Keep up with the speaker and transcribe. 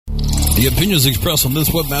The opinions expressed on this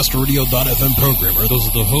WebmasterRadio.fm program are those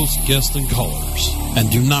of the host, guests, and callers,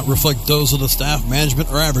 and do not reflect those of the staff,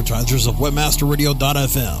 management, or advertisers of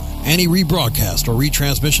WebmasterRadio.fm. Any rebroadcast or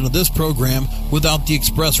retransmission of this program without the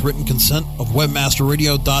express written consent of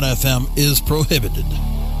WebmasterRadio.fm is prohibited.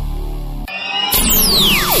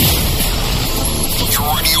 Your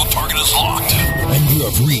radio target is locked, and you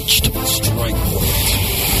have reached strike point.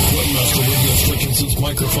 Webmaster Radio stretches its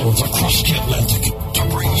microphones across the Atlantic to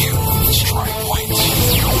bring you Strike Point.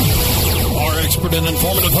 Our expert and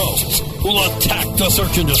informative hosts will attack the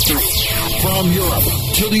search industry from Europe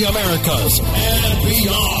to the Americas and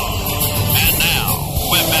beyond. And now,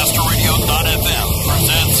 WebmasterRadio.fm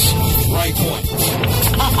presents Strike Point.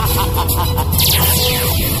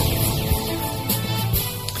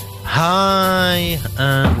 Hi,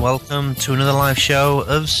 and welcome to another live show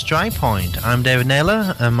of Strike Point. I'm David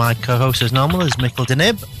Naylor, and my co-host as normal is Mikkel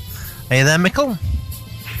Denib. Are you there, Mikkel?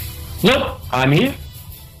 Nope, I'm here.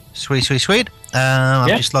 Sweet.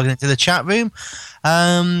 I'm just logging into the chat room.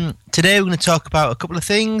 Today we're going to talk about a couple of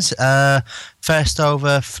things. First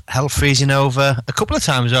over, hell freezing over, a couple of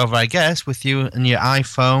times over, I guess, with you and your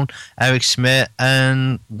iPhone, Eric Schmidt,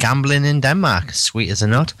 and gambling in Denmark. Sweet as a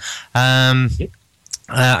nut.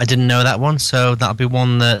 I didn't know that one, so that'll be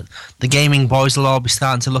one that the gaming boys will all be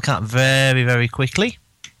starting to look at very, very quickly.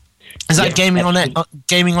 Is that gaming on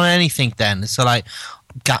anything then? So like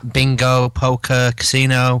bingo, poker,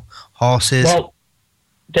 casino, horses? Well,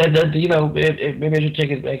 maybe I should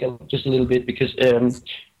take it back just a little bit because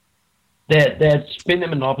there's been a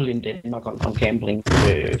monopoly in Denmark on gambling for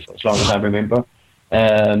as long as I remember.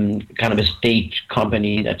 Kind of a state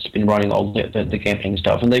company that's been running all the gambling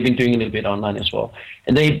stuff, and they've been doing a little bit online as well.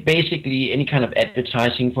 And they basically any kind of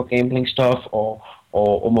advertising for gambling stuff or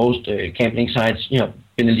most gambling sites,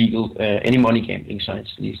 been illegal. Any money gambling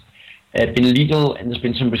sites, at least, been illegal, and there's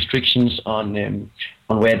been some restrictions on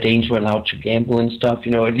where Danes were allowed to gamble and stuff.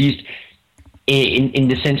 At least in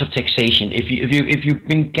the sense of taxation. If you've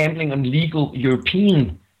been gambling on legal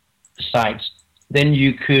European sites, then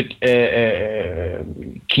you could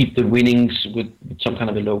keep the winnings with some kind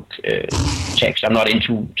of a low tax. I'm not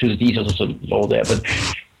into the details of the law there, but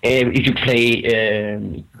if you play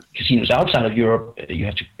casinos outside of Europe, you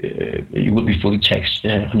have to you will be fully taxed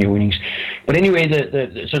on your winnings. But anyway,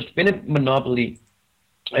 so it's been a monopoly.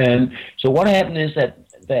 So what happened is that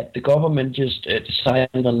the government just decided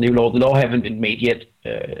on a new law. The law haven't been made yet,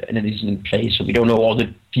 and it isn't in place, so we don't know all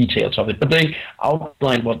the details of it. But they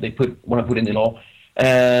outlined what they want to put in the law,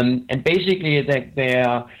 and basically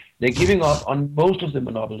they're giving up on most of the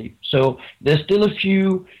monopoly. So there's still a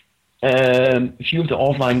few of the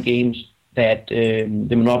offline games that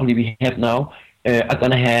the monopoly we have now are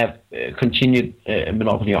going to have continued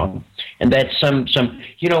monopoly on, and that's some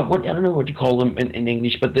what I don't know what you call them in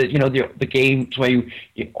English, but the games where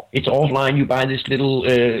it's offline. You buy this little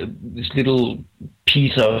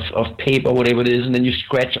piece of paper, whatever it is, and then you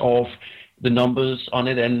scratch off the numbers on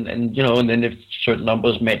it, and then if certain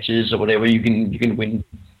numbers matches or whatever, you can win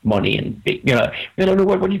money and I don't know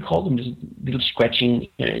what do you call them? Just little scratching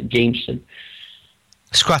games.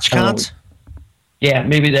 Scratch cards. Yeah,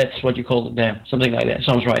 maybe that's what you call it there. Something like that.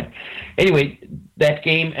 Sounds right. Anyway, that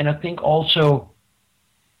game, and I think also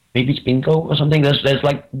maybe it's bingo or something. There's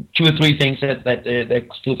like 2 or 3 things that they're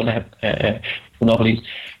still going to have monopolies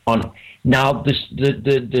on. Now,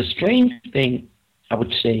 the strange thing, I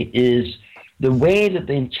would say, is the way that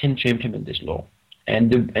they intend to implement this law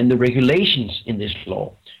and the regulations in this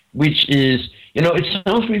law, which is, it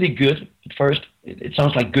sounds really good at first. It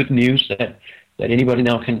sounds like good news that anybody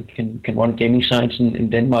now can run gaming sites in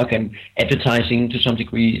Denmark, and advertising to some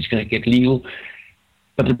degree is going to get legal.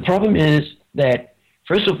 But the problem is that,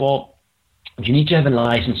 first of all, you need to have a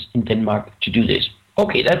license in Denmark to do this.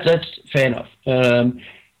 Okay, that's fair enough. You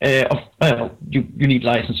need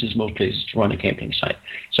licenses most places to run a gambling site.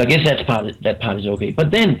 So I guess that part is okay. But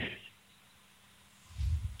then,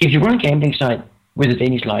 if you run a gambling site with a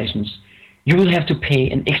Danish license, you will have to pay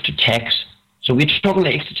an extra tax. So we're talking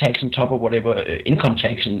like extra tax on top of whatever income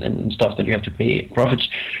tax and stuff that you have to pay profits,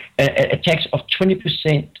 a tax of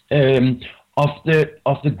 20% of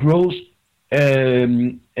the gross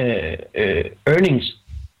earnings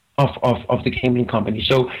of the gambling company.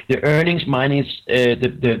 So the earnings minus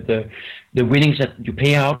the winnings that you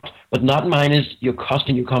pay out, but not minus your cost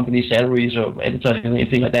in your company salaries or advertising or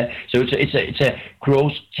anything like that. So it's a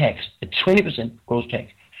gross tax, a 20% gross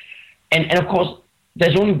tax, and of course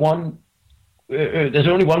there's only one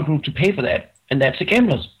group to pay for that, and that's the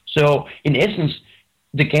gamblers. So in essence,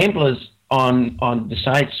 the gamblers on the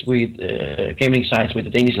sites with gambling sites with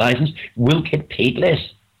the Danish license will get paid less.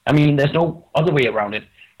 I mean, there's no other way around it.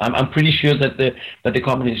 I'm pretty sure that the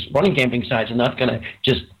companies running gambling sites are not going to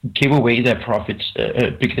just give away their profits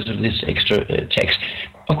because of this extra tax.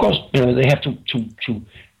 Of course, they have to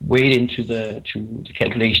wade into the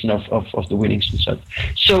calculation of the winnings and such.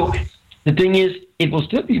 So the thing is, it will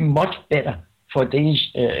still be much better for a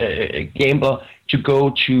Danish gambler to go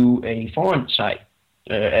to a foreign site,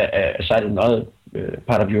 a site in another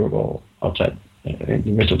part of Europe or outside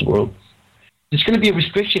the rest of the world. There's going to be a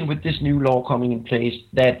restriction with this new law coming in place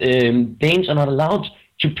that Danes are not allowed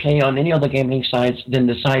to play on any other gambling sites than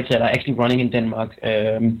the sites that are actually running in Denmark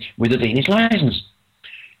with a Danish license.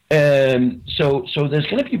 So there's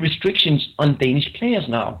going to be restrictions on Danish players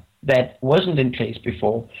now that wasn't in place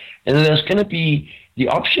before. And there's going to be the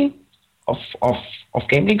option of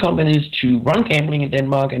gambling companies to run gambling in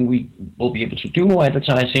Denmark, and we will be able to do more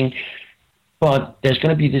advertising. But there's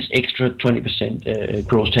going to be this extra 20%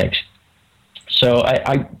 gross tax. So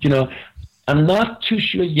I'm not too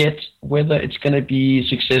sure yet whether it's going to be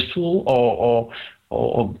successful or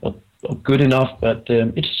good enough, but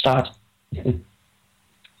it's a start. It'll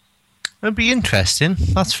be interesting,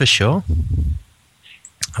 that's for sure.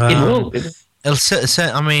 It will. It'll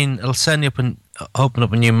certainly open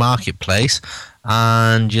up a new marketplace,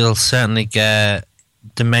 and you'll certainly get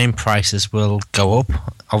domain prices will go up,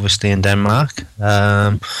 obviously in Denmark,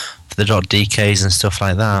 for the .dks and stuff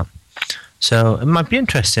like that. So it might be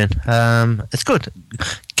interesting. It's good.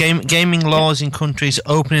 Gaming laws in countries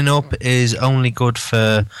opening up is only good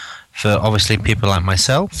for obviously people like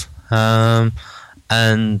myself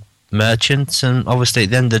and merchants, and obviously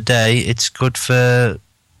at the end of the day, it's good for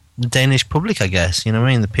the Danish public, I guess. You know what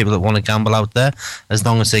I mean? The people that want to gamble out there, as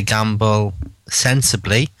long as they gamble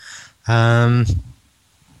sensibly, then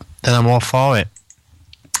I'm all for it.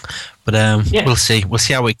 But we'll see. We'll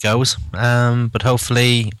see how it goes. But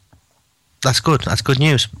hopefully, that's good. That's good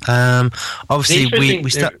news. Obviously, we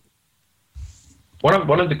start.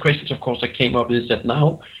 One of the questions, of course, that came up is that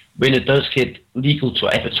now, when it does get legal to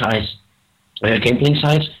advertise gambling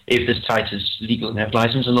sites, if the site is legal and have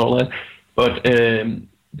license and all that, but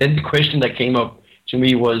then the question that came up to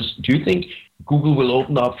me was, do you think Google will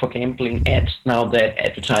open up for gambling ads now that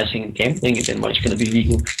advertising gambling in Denmark is going to be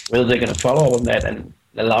legal? Whether they're going to follow on that and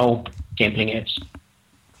allow gambling ads?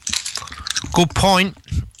 Good point.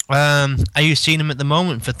 Are you seeing them at the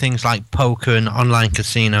moment for things like poker and online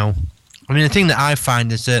casino? I mean, the thing that I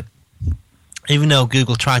find is that even though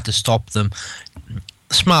Google tried to stop them,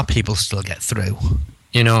 smart people still get through.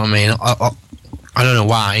 You know what I mean? I don't know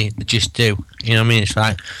why, they just do. You know what I mean? It's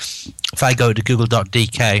like, if I go to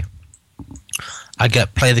google.dk, I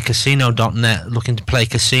get playthecasino.net looking to play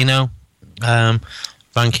casino,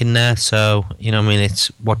 banking there. So, you know what I mean?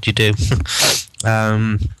 It's what you do. You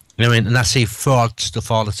know what I mean? And I see fraud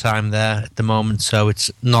stuff all the time there at the moment. So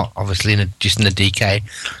it's not obviously just in the DK,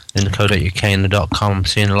 in the co.uk and the .com. I'm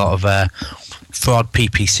seeing a lot of fraud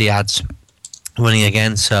PPC ads running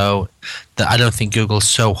again. So that I don't think Google's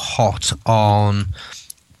so hot on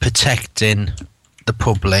protecting the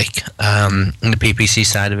public and the PPC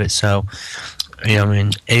side of it. So, you know what I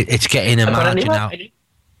mean? It's getting a margin out.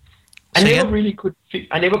 I never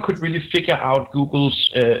could really figure out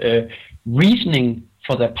Google's reasoning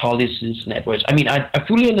for their policies and AdWords. I mean, I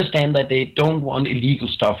fully understand that they don't want illegal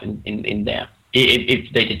stuff in there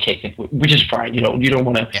if they detect it, which is fine. You know, you don't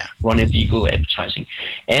want to run illegal advertising,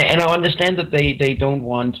 and I understand that they don't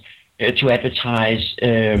want to advertise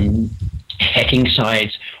hacking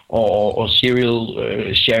sites or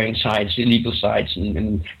serial sharing sites, illegal sites,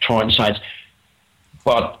 and torrent sites.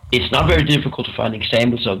 But it's not very difficult to find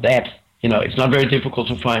examples of that. You know, it's not very difficult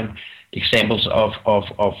to find examples of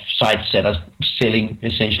sites that are selling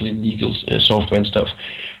essentially legal software and stuff.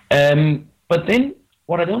 But then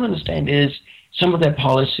what I don't understand is some of their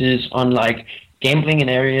policies on like gambling in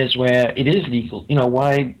areas where it is legal. You know,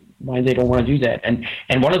 why they don't want to do that. And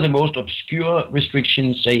one of the most obscure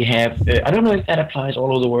restrictions they have, I don't know if that applies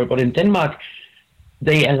all over the world, but in Denmark,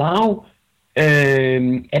 they allow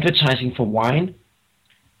advertising for wine,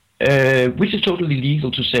 which is totally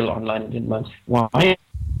legal to sell online in Denmark. Why?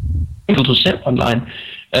 Legal to sell online.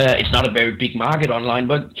 It's not a very big market online,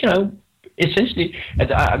 but you know, essentially,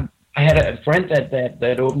 I had a friend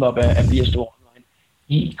that opened up a beer store online.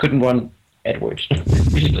 He couldn't run AdWords.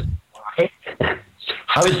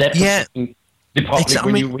 How is that? Yeah, the public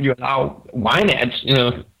when you allow wine ads? You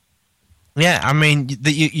know. Yeah, I mean,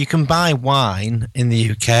 you can buy wine in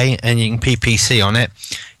the UK and you can PPC on it.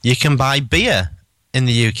 You can buy beer in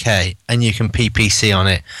the UK and you can PPC on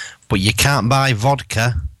it, but you can't buy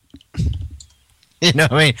vodka. You know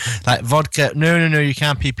what I mean? Like vodka, no, you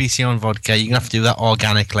can't PPC on vodka. You're going to have to do that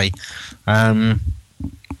organically.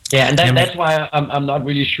 Yeah, and that's why I'm not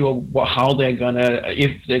really sure how they're gonna,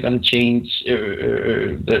 if they're gonna change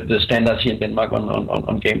the standards here in Denmark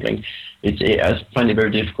on gambling. I find it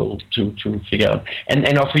very difficult to figure out. And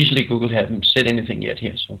officially Google haven't said anything yet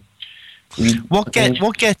here. So what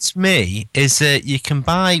gets me is that you can't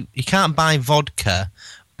buy vodka,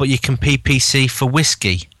 but you can PPC for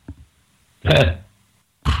whiskey. I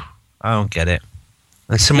don't get it.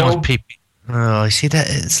 And someone's PP. Oh, you see that?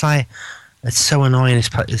 It's like, it's so annoying.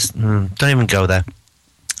 Don't even go there.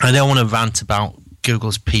 I don't want to rant about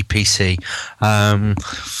Google's PPC.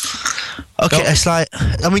 Okay, it's like,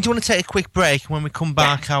 do you want to take a quick break? When we come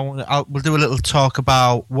back, we'll do a little talk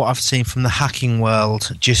about what I've seen from the hacking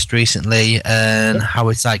world just recently and how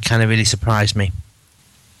it's like kind of really surprised me.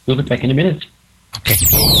 We'll be back in a minute. Okay.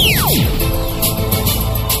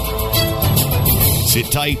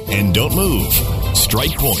 Sit tight and don't move.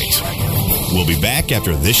 Strike Point. We'll be back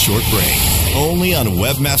after this short break. Only on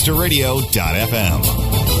webmasterradio.fm.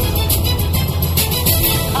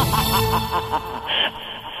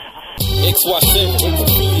 XY7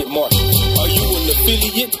 affiliate market. Are you an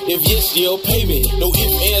affiliate? If yes, you'll pay me. No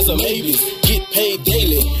ifs, ands, or maybes. Get paid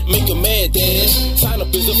daily. Make a mad dash. Sign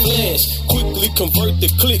up as a flash. Quickly convert the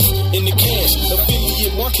clicks into cash.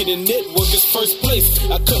 Affiliate marketing network is first place.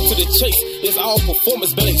 I cut to the chase. It's all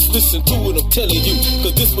performance based. Listen to what I'm telling you,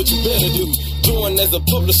 cause this what you better do. Join as a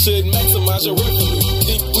publisher and maximize your revenue.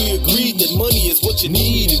 Think we agreed that money is what you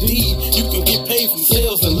need. Indeed, you can get paid from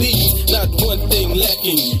sales and leads. Not one thing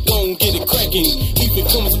lacking. Don't get it cracking. We've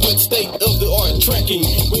become a split state of the art tracking.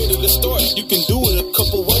 Where to start? You can do it a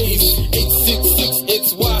couple ways.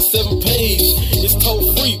 866-XY7 page. It's toll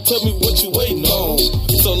free. Tell me what you waiting on.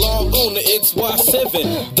 So log on to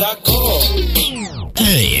XY7.com.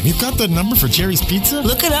 Hey, have you got the number for Jerry's Pizza?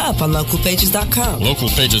 Look it up on localpages.com.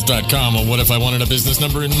 Localpages.com? Well, what if I wanted a business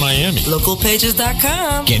number in Miami?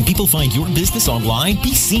 Localpages.com. Can people find your business online?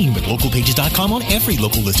 Be seen with localpages.com on every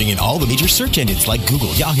local listing in all the major search engines like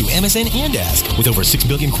Google, Yahoo, MSN, and Ask. With over 6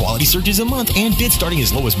 billion quality searches a month and bids starting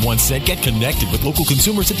as low as 1 cent, get connected with local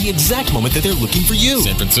consumers at the exact moment that they're looking for you.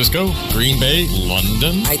 San Francisco, Green Bay,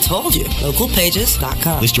 London. I told you.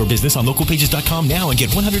 Localpages.com. List your business on localpages.com now and get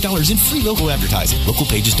 $100 in free local advertising.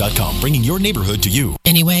 Localpages.com, bringing your neighborhood to you.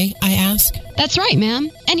 Anyway, I ask? That's right, ma'am.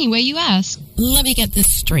 Any way you ask. Let me get this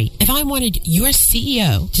straight. If I wanted your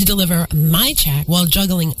CEO to deliver my check while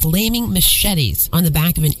juggling flaming machetes on the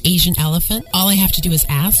back of an Asian elephant, all I have to do is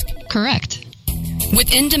ask? Correct.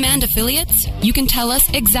 With in-demand affiliates, you can tell us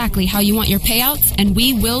exactly how you want your payouts, and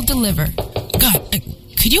we will deliver. God,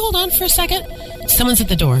 could you hold on for a second? Someone's at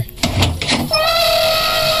the door.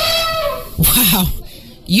 Wow,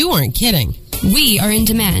 you weren't kidding. We are in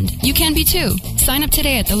demand. You can be too. Sign up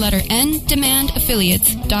today at the letter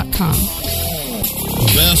ndemandaffiliates.com.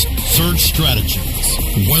 Best search strategies.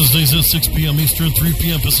 Wednesdays at 6 p.m. Eastern, 3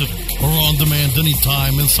 p.m. Pacific. Or on demand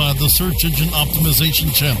anytime inside the Search Engine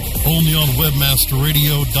Optimization channel. Only on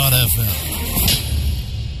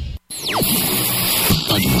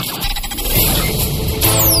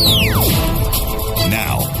webmasterradio.fm.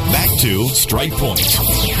 Now, back to Strike Point.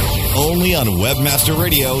 Only on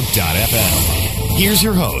webmasterradio.fm. Here's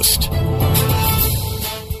your host.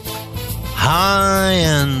 Hi,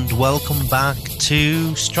 and welcome back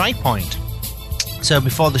to Strike Point. So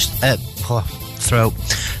before the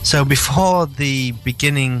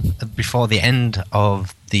end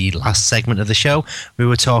of the last segment of the show, we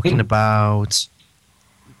were talking about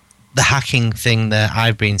the hacking thing that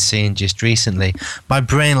I've been seeing just recently. My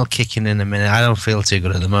brain will kick in a minute. I don't feel too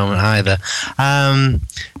good at the moment either.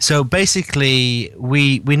 So basically,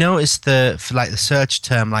 we noticed for like the search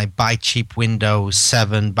term, like buy cheap Windows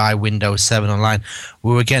 7, buy Windows 7 online,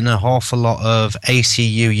 we were getting an awful lot of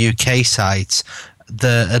ACU UK sites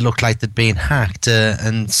that it looked like they'd been hacked,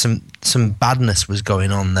 and some badness was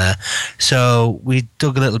going on there. So we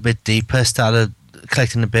dug a little bit deeper, started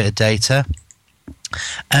collecting a bit of data.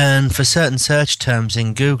 And for certain search terms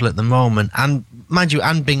in Google at the moment, and mind you,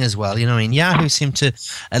 and Bing as well, you know, Yahoo seem to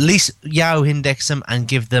at least Yahoo index them and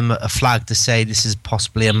give them a flag to say this is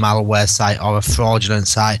possibly a malware site or a fraudulent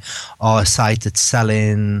site or a site that's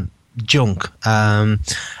selling junk.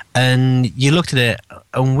 And you looked at it,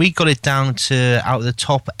 and we got it down to out of the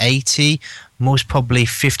top 80, most probably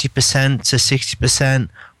 50% to 60%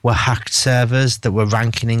 were hacked servers that were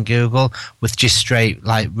ranking in Google with just straight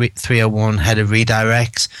like 301 header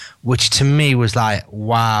redirects, which to me was like,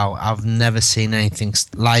 wow, I've never seen anything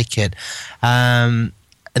like it. And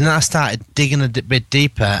then I started digging a bit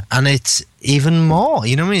deeper, and it's even more.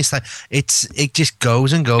 You know what I mean? It's like it just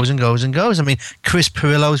goes and goes and goes and goes. I mean, Chris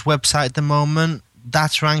Pirillo's website at the moment,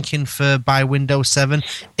 that's ranking by Windows 7.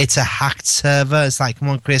 It's a hacked server. It's like, come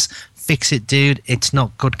on, Chris, fix it, dude. It's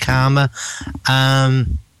not good karma.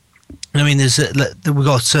 I mean, we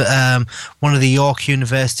got one of the York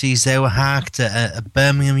universities. They were hacked.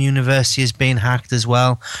 Birmingham University has been hacked as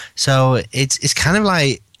well. So it's kind of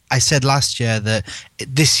like I said last year that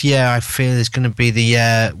this year I feel is going to be the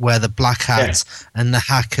year where the black hats and the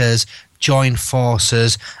hackers join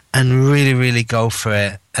forces and really, really go for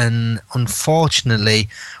it. And unfortunately,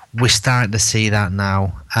 we're starting to see that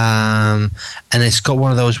now. And it's got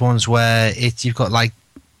one of those ones where you've got like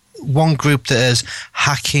one group that is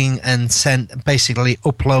hacking and basically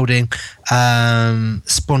uploading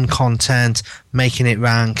spun content, making it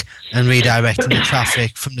rank and redirecting the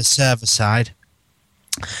traffic from the server side.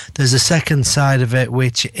 There's a second side of it,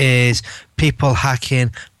 which is people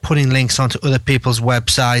hacking, putting links onto other people's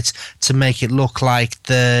websites to make it look like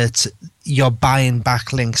that you're buying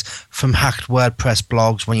backlinks from hacked WordPress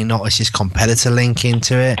blogs when you notice his competitor link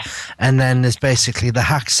into it. And then there's basically the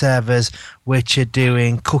hack servers, which are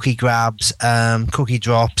doing cookie grabs, cookie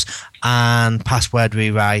drops, and password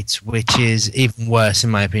rewrites, which is even worse in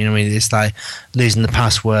my opinion. I mean, it's like losing the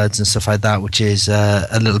passwords and stuff like that, which is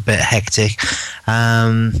a little bit hectic.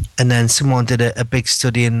 And then someone did a big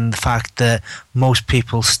study in the fact that most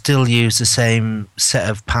people still use the same set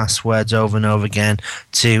of passwords over and over again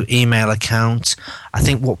to email accounts. I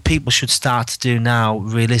think what people should start to do now,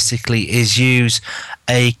 realistically, is use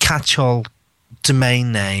a catch-all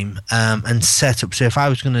domain name and set up. So if I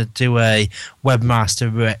was going to do a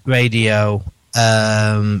Webmaster Radio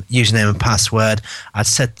username and password, I'd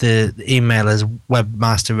set the email as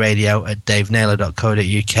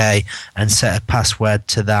webmasterradio@davenaylor.co.uk and set a password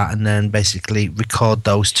to that, and then basically record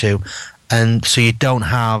those two. And so you don't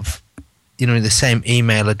have, the same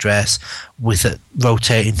email address with it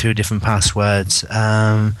rotating through different passwords.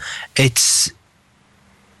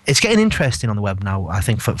 It's getting interesting on the web now, I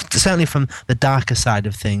think, certainly from the darker side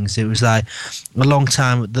of things. It was like a long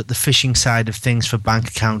time that the phishing side of things for bank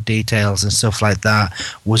account details and stuff like that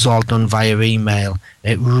was all done via email.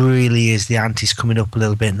 It really is, the ante's coming up a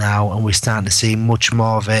little bit now, and we're starting to see much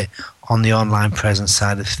more of it on the online presence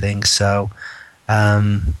side of things. So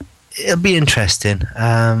it'll be interesting.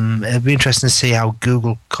 It'll be interesting to see how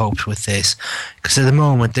Google copes with this, because at the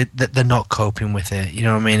moment they're not coping with it. You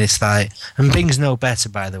know what I mean? It's like, and Bing's no better,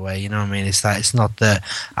 by the way. You know what I mean? It's like, it's not that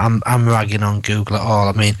I'm ragging on Google at all.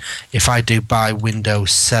 I mean, if I do buy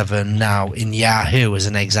Windows 7 now in Yahoo as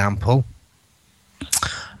an example,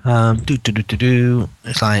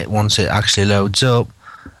 it's like once it actually loads up.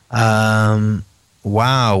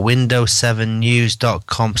 Wow,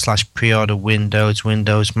 Windows7news.com/pre-order Windows,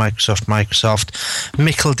 Microsoft,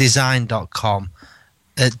 mickeldesign.com.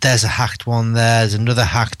 There's a hacked one there. There's another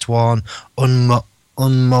hacked one.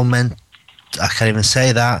 Unmoment, I can't even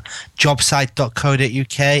say that.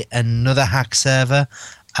 Jobsite.co.uk, another hack server.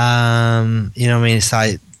 You know what I mean? It's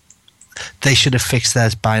like, they should have fixed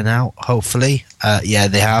theirs by now, hopefully. Yeah,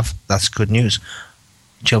 they have. That's good news.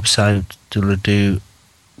 Jobsite, do.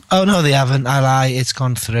 Oh, no, they haven't. I lie. It's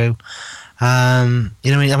gone through. You know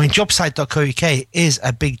what I mean? I mean, jobsite.co.uk is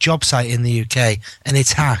a big job site in the UK, and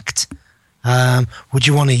it's hacked. Would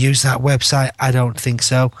you want to use that website? I don't think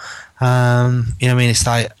so. You know what I mean? It's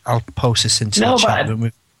like, I'll post this into the chat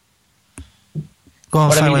room. Go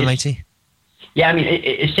on, fire away, matey. Yeah, I mean,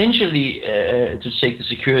 essentially, to take the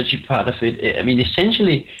security part of it, I mean,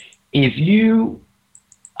 essentially, if you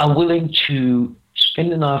are willing to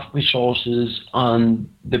spend enough resources on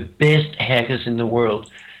the best hackers in the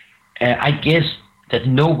world, I guess that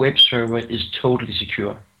no web server is totally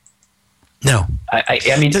secure. No. I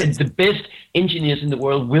mean, the best engineers in the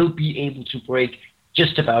world will be able to break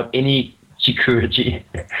just about any security.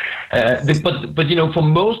 But for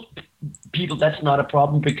most people, that's not a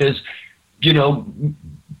problem, because,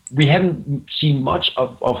 we haven't seen much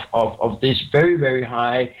of this very, very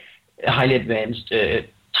highly advanced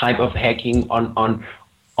type of hacking on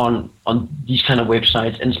these kind of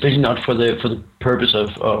websites, and especially not for the purpose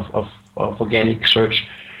of organic search.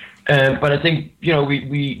 But I think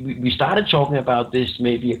we started talking about this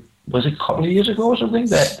maybe, was it a couple of years ago or something?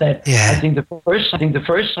 That yeah. I think the first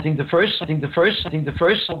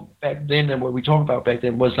back then, and what we talked about back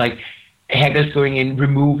then was like hackers going in,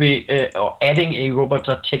 removing or adding a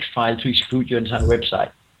robot.txt file to exclude your entire website,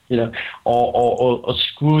 or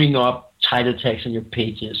screwing up title text on your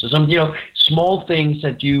pages, or some small things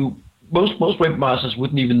that most webmasters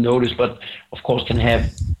wouldn't even notice, but of course can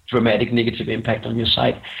have dramatic negative impact on your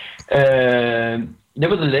site.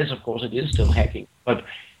 Nevertheless, of course, it is still hacking, but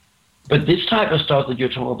this type of stuff that you're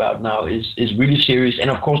talking about now is really serious. And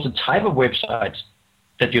of course, the type of websites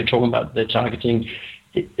that you're talking about, the targeting,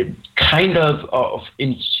 it kind of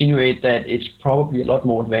insinuate that it's probably a lot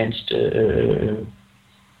more advanced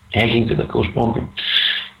hacking that goes wrong.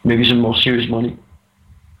 Maybe some more serious money.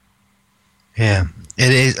 Yeah,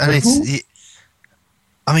 it is, and the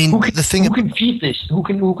thing. Who can feed this? Who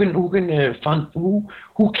can fund? Who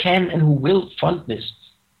can and who will fund this?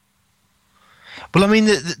 Well, I mean,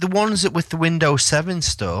 the ones that with the Windows 7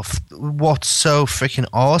 stuff, what's so freaking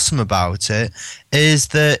awesome about it is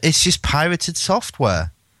that it's just pirated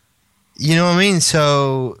software. You know what I mean?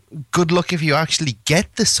 So good luck if you actually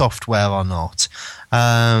get the software or not.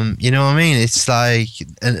 You know what I mean? It's like,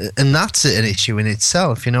 and that's an issue in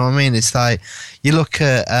itself. You know what I mean? It's like you look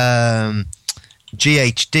at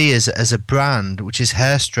GHD as a brand, which is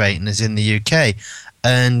hair straighteners in the UK.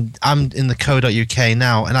 And I'm in the co.uk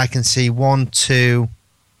now, and I can see 1, 2,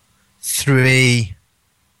 3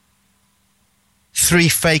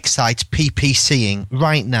 fake sites PPCing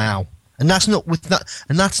right now, and that's not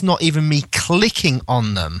and that's not even me clicking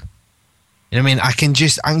on them. You know what I mean? I can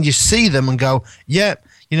just see them and go, yep.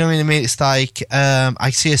 You know what I mean? It's like I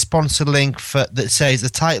see a sponsor link that says the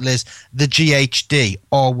title is the GHD,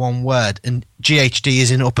 all one word, and GHD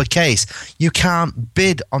is in uppercase. You can't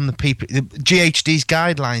bid on the people. The GHD's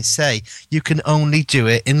guidelines say you can only do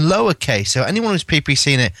it in lowercase. So anyone who's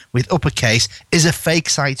PPCing it with uppercase is a fake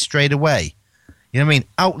site straight away. You know what I mean?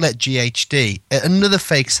 Outlet GHD, another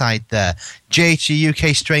fake site there. GHD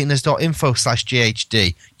UK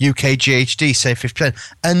straighteners.info/GHD. UK GHD, save 50%.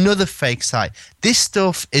 Another fake site. This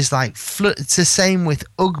stuff is like, it's the same with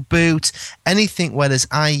UGG boots, anything where there's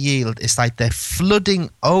eye yield. It's like they're flooding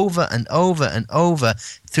over and over and over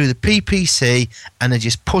through the PPC, and they're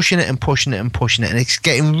just pushing it and pushing it and pushing it. And it's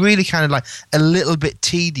getting really kind of like a little bit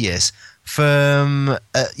tedious from,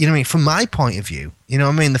 you know what I mean, from my point of view. You know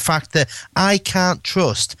what I mean? The fact that I can't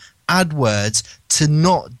trust AdWords to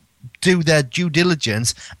not do their due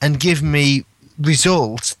diligence and give me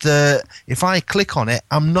results that if I click on it,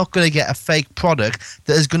 I'm not going to get a fake product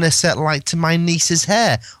that is going to set light to my niece's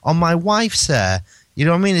hair or my wife's hair. You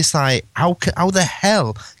know what I mean? It's like, how the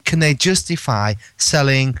hell can they justify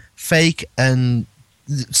selling fake and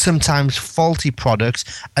sometimes faulty products,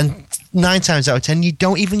 and 9 times out of 10 you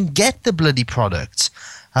don't even get the bloody products?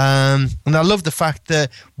 And I love the fact that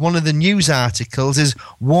one of the news articles is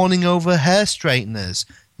warning over hair straighteners.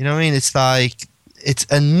 You know what I mean? It's like, it's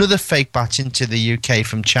another fake batch into the UK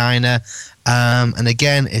from China, and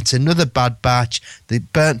again, it's another bad batch. They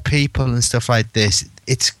burnt people and stuff like this.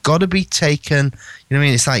 It's got to be taken. You know what I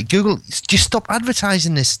mean? It's like, Google, just stop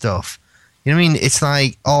advertising this stuff. You know what I mean? It's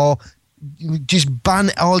like, or just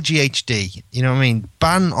ban all GHD. You know what I mean?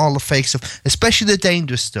 Ban all the fake stuff, especially the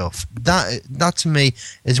dangerous stuff. That to me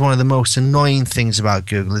is one of the most annoying things about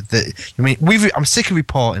Google. I mean, I'm sick of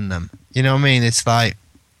reporting them. You know what I mean? It's like,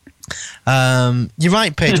 you're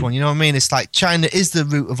right, page one. You know what I mean? It's like China is the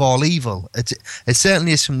root of all evil. It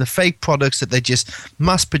certainly is, from the fake products that they just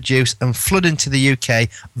mass produce and flood into the UK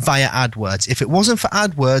via AdWords. If it wasn't for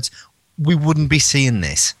AdWords, we wouldn't be seeing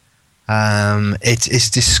this. It's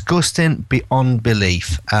disgusting beyond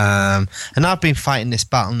belief. And I've been fighting this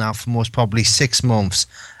battle now for most probably 6 months,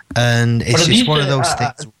 and it's just one of those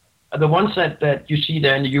things. The ones that you see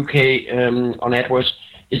there in the UK on AdWords,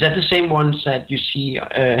 is that the same ones that you see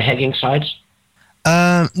hacking sites?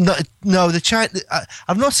 No, the China.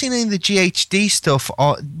 I've not seen any of the GHD stuff,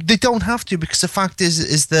 or they don't have to, because the fact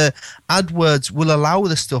is the AdWords will allow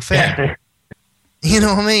the stuff in. You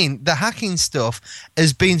know what I mean? The hacking stuff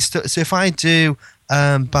has been so if I do,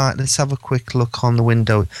 let's have a quick look on the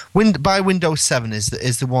window. By Windows 7 is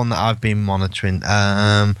the one that I've been monitoring.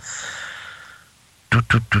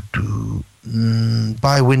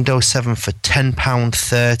 Buy Windows 7 for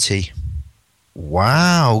 £10.30.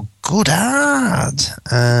 Wow, good ad.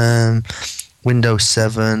 Windows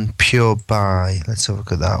 7 pure buy. Let's have a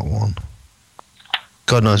look at that one.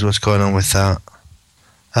 God knows what's going on with that.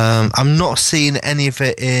 I'm not seeing any of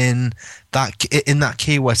it in that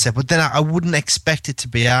keyword set, but then I wouldn't expect it to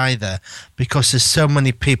be either, because there's so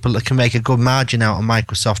many people that can make a good margin out of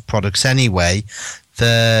Microsoft products anyway.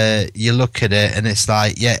 You look at it and it's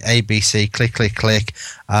like, yeah, ABC, click, click, click.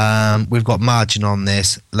 We've got margin on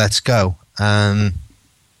this. Let's go. You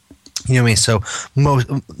know what I mean? So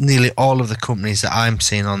nearly all of the companies that I'm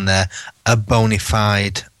seeing on there are bona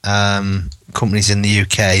fide companies in the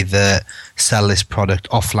UK that sell this product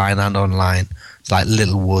offline and online. It's like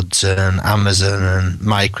Littlewoods and Amazon and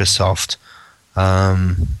Microsoft.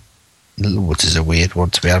 Littlewoods is a weird one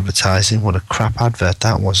to be advertising. What a crap advert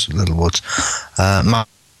that was, Littlewoods.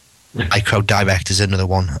 Microdirect is another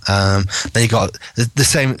one. Then you got the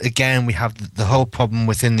same again. We have the whole problem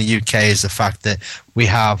within the UK is the fact that we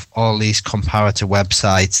have all these comparator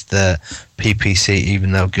websites that PPC,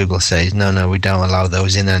 even though Google says no, we don't allow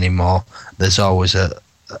those in anymore. There's always a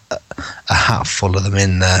hat full of them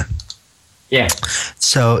in there. Yeah.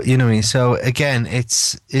 So you know what I mean. So again,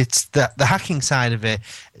 it's the hacking side of it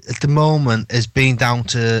at the moment has been down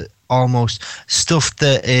to almost stuff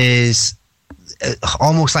that is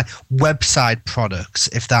almost like website products,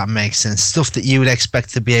 if that makes sense. Stuff that you would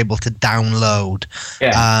expect to be able to download.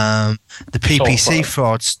 Yeah. The PPC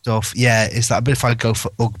fraud stuff, yeah, is that. But if I go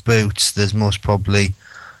for Ugg boots, there's most probably,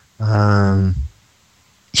 Christ,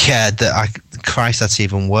 that's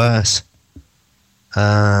even worse.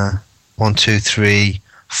 1, 2, 3,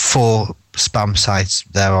 4 spam sites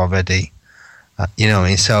there already. You know what I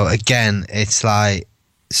mean? So again, it's like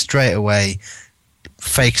straight away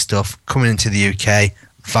fake stuff coming into the UK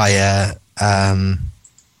via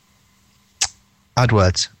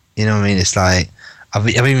AdWords. You know what I mean? It's like I've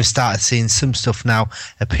even started seeing some stuff now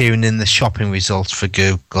appearing in the shopping results for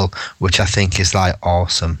Google, which I think is like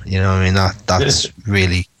awesome. You know what I mean? That's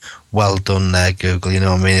really well done there, Google. You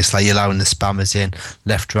know what I mean? It's like you're allowing the spammers in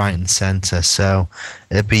left, right, and centre. So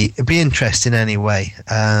it'd be interesting anyway.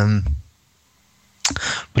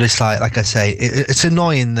 But it's like I say, it's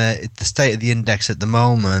annoying that the state of the index at the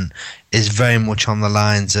moment is very much on the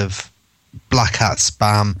lines of black hat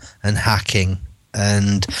spam and hacking.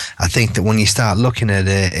 And I think that when you start looking at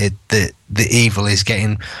it, the evil is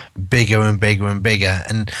getting bigger and bigger and bigger.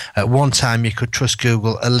 And at one time, you could trust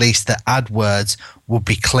Google at least that AdWords would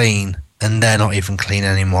be clean, and they're not even clean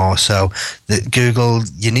anymore. So Google,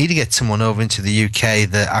 you need to get someone over into the UK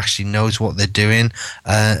that actually knows what they're doing,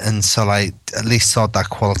 and so like at least sort that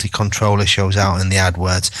quality controller shows out in the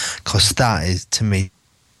AdWords, because that is, to me,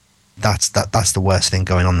 that's the worst thing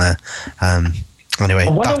going on there. Anyway,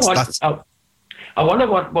 I wonder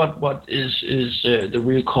what is the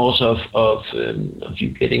real cause of you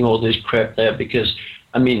getting all this crap there, because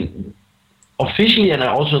I mean, officially, and I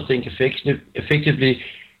also think effectively,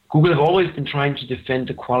 Google have always been trying to defend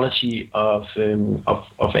the quality of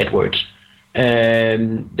AdWords.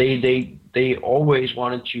 They always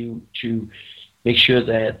wanted to make sure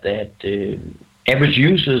that average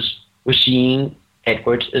users were seeing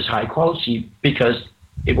AdWords as high quality, because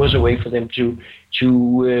it was a way for them to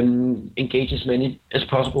engage as many as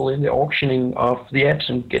possible in the auctioning of the ads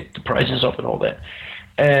and get the prices up and all that.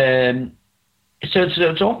 So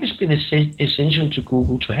it's always been essential to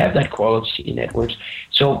Google to have that quality in AdWords.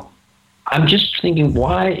 So I'm just thinking,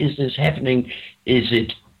 why is this happening? Is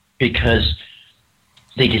it because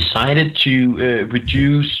they decided to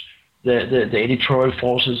reduce the editorial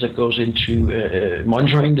forces that goes into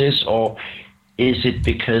monitoring this, or is it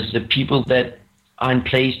because the people that are in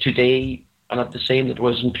place today are not the same that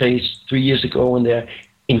was in place 3 years ago and they're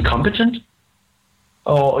incompetent?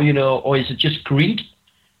 Or is it just greed?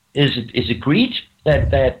 Is it greed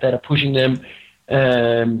that are pushing them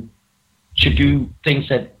to do things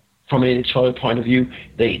that, from an editorial point of view,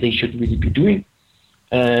 they should really be doing?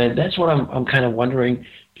 That's what I'm kind of wondering,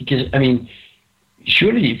 because I mean,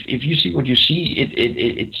 surely if you see what you see,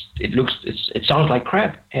 it sounds like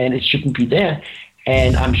crap and it shouldn't be there.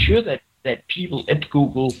 And I'm sure that people at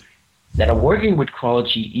Google that are working with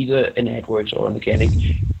quality, either in AdWords or in organic,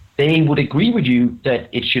 they would agree with you that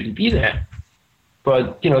it shouldn't be there.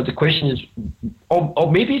 But the question is,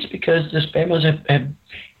 or maybe it's because the spammers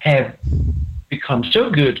have become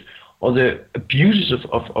so good, or the abuses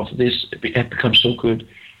of this have become so good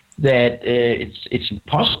that it's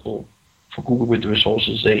impossible for Google with the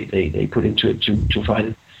resources they put into it to fight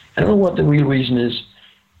it. I don't know what the real reason is,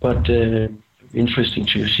 but interesting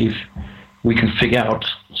to see if we can figure out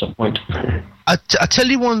at some point. I tell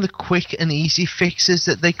you, one of the quick and easy fixes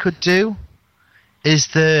that they could do is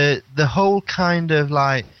the whole kind of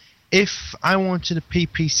like, if I wanted a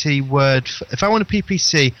PPC word, if I want a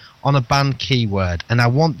PPC on a banned keyword and I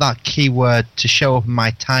want that keyword to show up in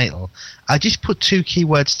my title, I just put two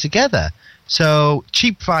keywords together. So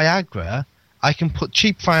cheap Viagra, I can put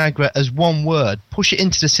cheap Viagra as one word, push it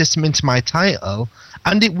into the system, into my title,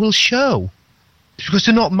 and it will show. Because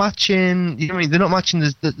they're not matching, they're not matching,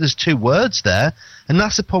 there's two words there, and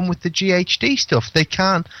that's the problem with the GHD stuff. They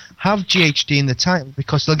can't have GHD in the title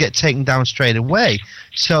because they'll get taken down straight away.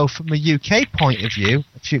 So from a UK point of view,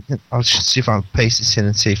 I'll just see if I can paste this in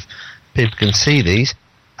and see if people can see these.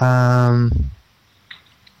 Oh,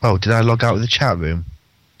 did I log out of the chat room?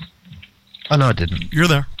 Oh, no, I didn't. You're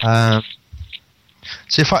there.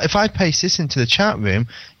 So if I paste this into the chat room,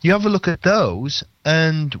 you have a look at those,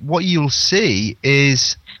 and what you'll see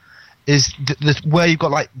is is where you've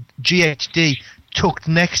got like GHD tucked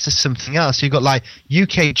next to something else. You've got like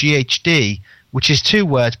UK GHD, which is 2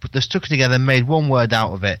 words, but they're stuck together and made 1 word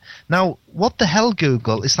out of it. Now, what the hell,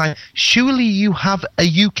 Google? It's like, surely you have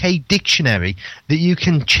a UK dictionary that you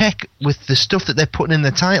can check with the stuff that they're putting in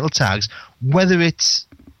the title tags, whether it's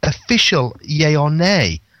official, yay or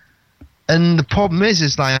nay. And the problem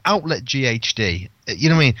is like outlet GHD, you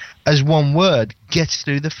know what I mean, as 1 word gets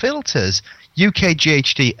through the filters. UK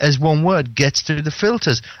GHD as 1 word gets through the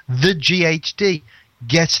filters. The GHD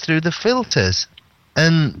gets through the filters.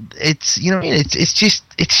 And it's, you know what I mean,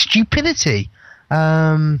 it's stupidity.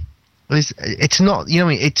 It's not, you know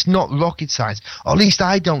what I mean, it's not rocket science. Or at least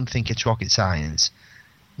I don't think it's rocket science.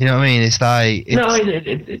 You know what I mean? It's like...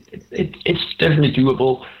 It's definitely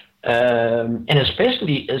doable. And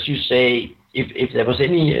especially, as you say, if there was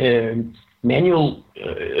any manual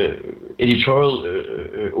editorial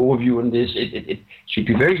overview on this, it should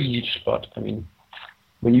be very easy to spot. I mean,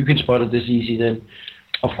 when you can spot it this easy, then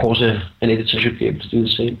of course an editor should be able to do the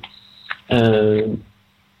same.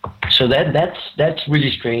 So that's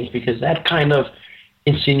really strange, because that kind of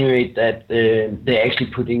insinuates that they're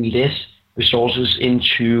actually putting less resources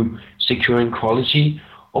into securing quality,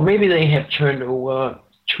 or maybe they have turned over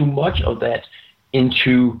too much of that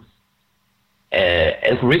into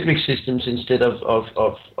algorithmic systems instead of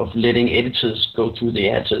letting editors go through the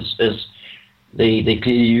ads as they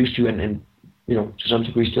clearly used to, and you know, to some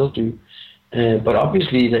degree still do. But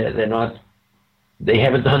obviously they're not. They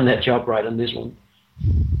haven't done that job right on this one.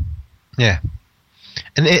 Yeah,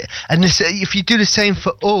 and this, if you do the same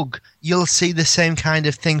for UGG, you'll see the same kind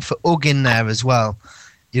of thing for UGG in there as well.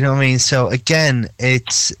 You know what I mean? So again,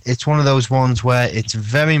 it's one of those ones where it's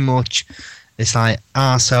very much, it's like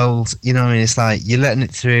arseholes. You know what I mean? It's like, you're letting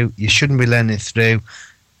it through. You shouldn't be letting it through.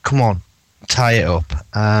 Come on, tie it up.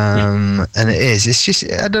 And it is. It's just,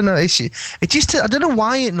 I don't know. It just, I don't know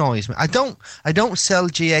why it annoys me. I don't sell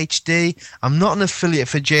GHD. I'm not an affiliate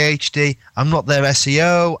for GHD. I'm not their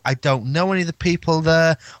SEO. I don't know any of the people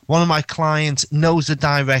there. One of my clients knows the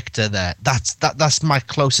director there. That's my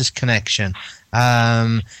closest connection.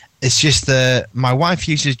 It's just that my wife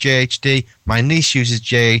uses GHD, my niece uses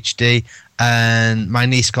GHD, and my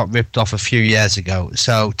niece got ripped off a few years ago.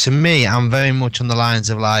 So to me, I'm very much on the lines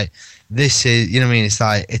of like, this is, you know what I mean? It's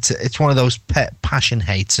like, it's one of those pet passion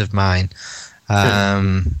hates of mine. You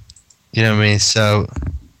know what I mean? So,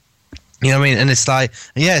 you know what I mean? And it's like,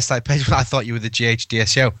 yeah, it's like, I thought you were the GHD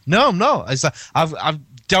SEO. No, I'm not. It's like, I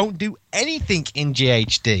don't do anything in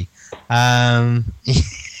GHD.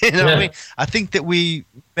 You know what I mean? I think that we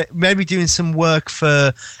may be doing some work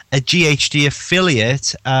for a GHD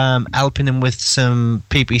affiliate, helping them with some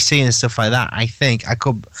PPC and stuff like that. I think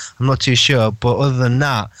I'm not too sure, but other than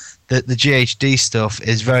that, the GHD stuff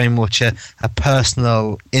is very much a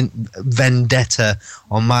personal vendetta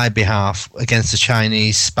on my behalf against the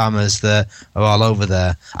Chinese spammers that are all over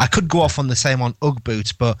there. I could go off on the same on UGG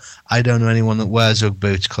boots, but I don't know anyone that wears UGG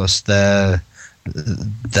boots because they're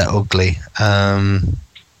ugly.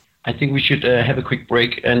 I think we should have a quick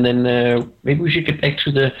break, and then maybe we should get back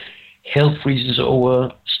to the hell freezes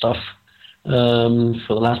over stuff for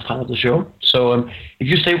the last part of the show. So if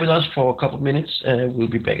you stay with us for a couple of minutes, we'll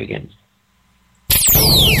be back again.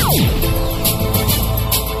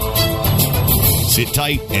 Sit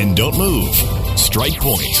tight and don't move. Strike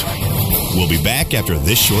Point. We'll be back after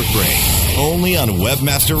this short break, only on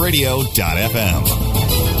webmasterradio.fm.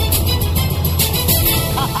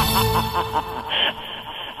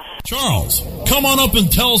 Charles, come on up and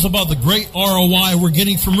tell us about the great ROI we're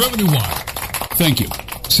getting from Revenue Wire. Thank you.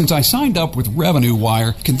 Since I signed up with Revenue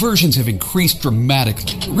Wire, conversions have increased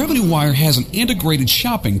dramatically. Revenue Wire has an integrated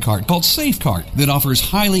shopping cart called SafeCart that offers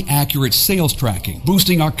highly accurate sales tracking,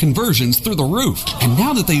 boosting our conversions through the roof. And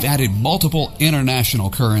now that they've added multiple international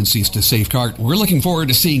currencies to SafeCart, we're looking forward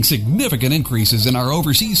to seeing significant increases in our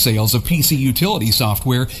overseas sales of PC utility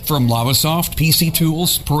software from Lavasoft, PC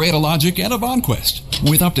Tools, Pareto Logic, and Avonquest.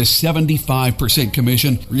 With up to 75%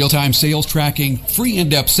 commission, real-time sales tracking, free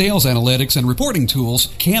in-depth sales analytics and reporting tools,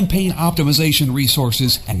 campaign optimization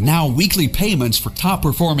resources, and now weekly payments for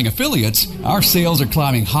top-performing affiliates, our sales are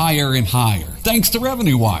climbing higher and higher, thanks to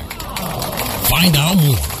Revenue Wire. Find out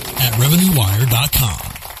more at RevenueWire.com.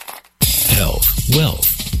 Health,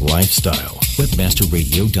 wealth, lifestyle.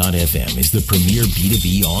 WebmasterRadio.fm is the premier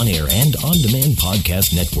B2B on-air and on-demand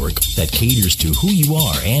podcast network that caters to who you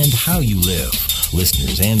are and how you live.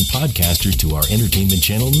 Listeners and podcasters to our entertainment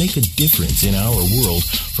channel make a difference in our world,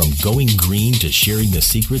 from going green to sharing the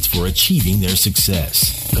secrets for achieving their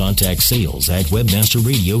success. Contact sales at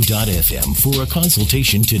webmasterradio.fm for a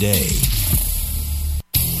consultation today.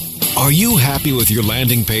 Are you happy with your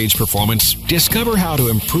landing page performance? Discover how to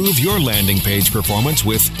improve your landing page performance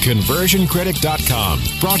with ConversionCritic.com.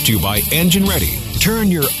 Brought to you by Engine Ready. Turn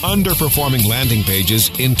your underperforming landing pages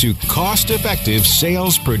into cost-effective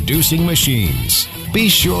sales-producing machines. Be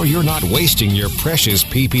sure you're not wasting your precious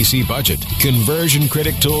PPC budget. Conversion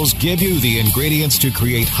Critic tools give you the ingredients to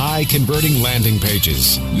create high-converting landing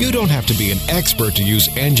pages. You don't have to be an expert to use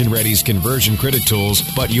Engine Ready's Conversion Critic tools,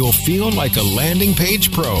 but you'll feel like a landing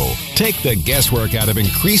page pro. Take the guesswork out of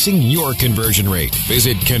increasing your conversion rate.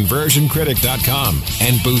 Visit ConversionCritic.com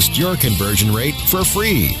and boost your conversion rate for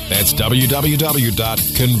free. That's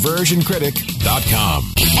www.ConversionCritic.com.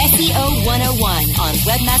 SEO 101 on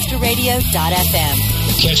WebmasterRadio.fm.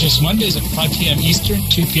 Catch us Mondays at 5 p.m. Eastern,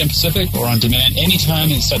 2 p.m. Pacific, or on demand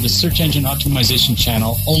anytime inside the Search Engine Optimization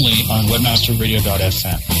channel only on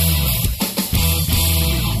WebmasterRadio.fm.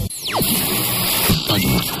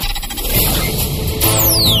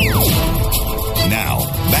 Now,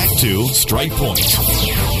 back to Strike Point.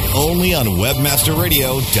 Only on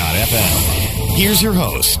WebmasterRadio.fm. Here's your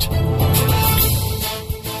host.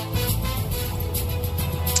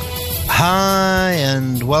 Hi,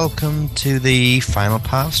 and welcome to the final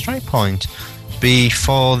part of Strike Point.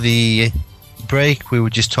 Before the break, we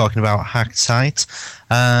were just talking about hacked sites,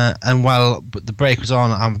 and while the break was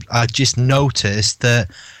on, I just noticed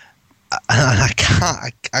that, and I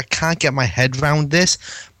can't get my head around this,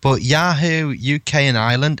 but Yahoo UK and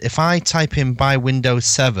Ireland, if I type in "buy Windows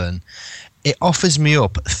 7", it offers me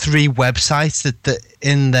up 3 websites that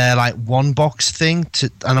in their like one box thing,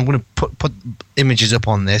 and I'm going to put images up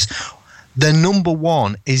on this. The number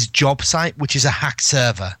one is JobSite, which is a hacked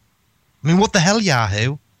server. I mean, what the hell,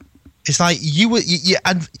 Yahoo? It's like you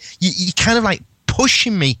kind of like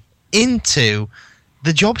pushing me into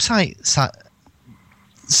the JobSite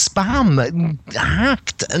spam,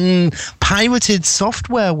 hacked and pirated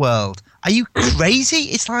software world. Are you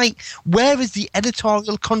crazy? It's like, where is the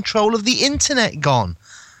editorial control of the internet gone?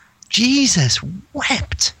 Jesus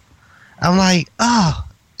wept. I'm like,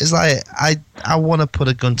 it's like I want to put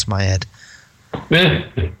a gun to my head.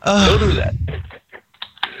 Don't do that.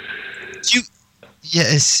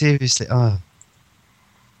 Seriously.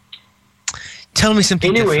 Tell me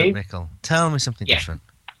something different, Mikkel. Tell me something different.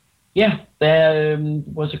 Yeah, there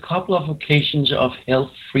was a couple of occasions of hell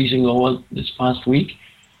freezing over this past week.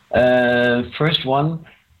 First one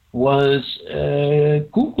was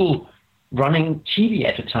Google running TV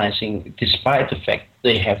advertising, despite the fact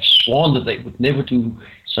they have sworn that they would never do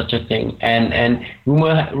such a thing. And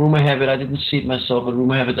rumor have it, I didn't see it myself, but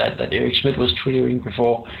rumor have it that Eric Schmidt was twittering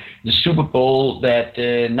before the Super Bowl that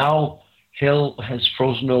now hell has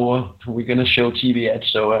frozen over. We're going to show TV ads.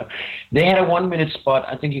 So they had a 1-minute spot.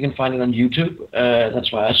 I think you can find it on YouTube.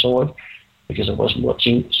 That's why I saw it, because I wasn't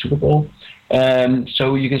watching Super Bowl.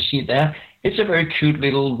 So you can see it there. It's a very cute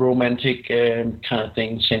little romantic kind of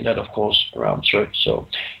thing, centered, of course, around church. So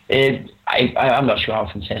I'm not sure how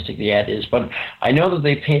fantastic the ad is, but I know that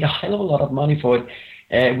they paid a hell of a lot of money for it.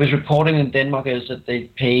 It was reporting in Denmark is that they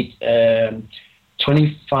paid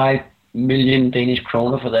 25 million Danish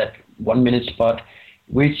kroner for that 1-minute spot,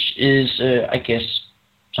 which is, I guess,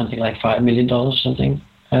 something like $5 million or something,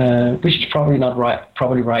 which is probably not right.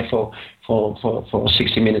 Probably right for a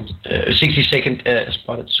 60-second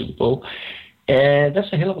spot at Super Bowl.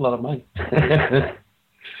 That's a hell of a lot of money.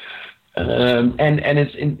 And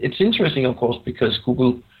it's interesting, of course, because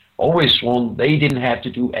Google always sworn they didn't have to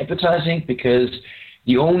do advertising, because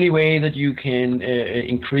the only way that you can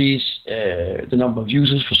increase the number of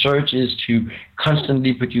users for search is to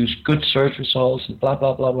constantly produce good search results and blah,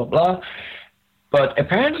 blah, blah, blah, blah. But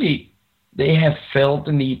apparently they have felt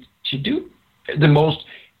the need to do the most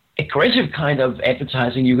aggressive kind of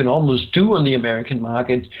advertising you can almost do on the American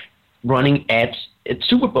market, running ads at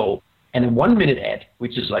Super Bowl, and a 1-minute ad,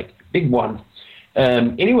 which is like a big one.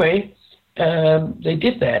 Anyway, they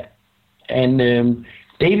did that. And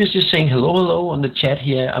Dave is just saying hello on the chat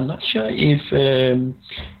here. I'm not sure if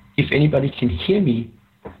anybody can hear me.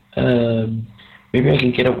 Maybe I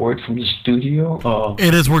can get a word from the studio. Or...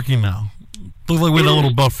 It is working now. Looks like we had a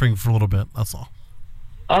little buffering for a little bit. That's all.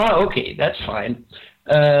 Okay, that's fine.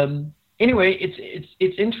 Anyway,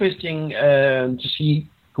 it's interesting to see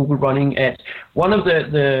Google running ads. One of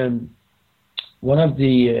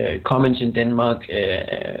the comments in Denmark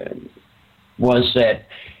was that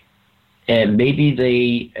maybe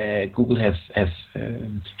Google have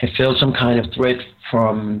felt some kind of threat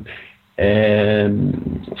from Bing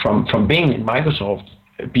and Microsoft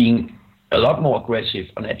being a lot more aggressive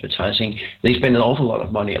on advertising. They spend an awful lot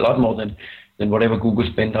of money, a lot more than whatever Google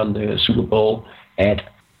spent on the Super Bowl ad.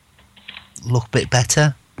 Look a bit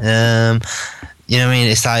better. you know what I mean?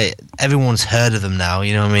 It's like everyone's heard of them now.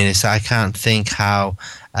 You know what I mean? It's I can't think how.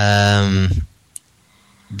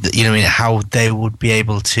 You know what I mean? How they would be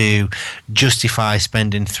able to justify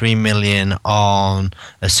spending $3 million on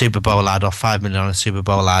a Super Bowl ad or $5 million on a Super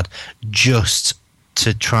Bowl ad just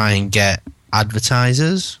to try and get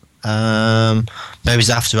advertisers. Maybe it's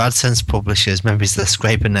after AdSense publishers. Maybe it's the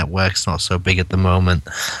scraper network's not so big at the moment.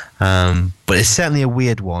 But it's certainly a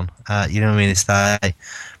weird one. You know what I mean? It's like,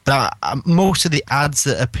 but most of the ads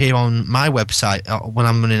that appear on my website when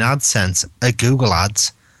I'm running AdSense are Google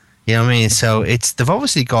ads. You know what I mean? So they've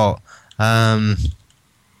obviously got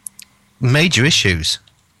major issues.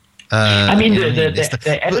 I mean,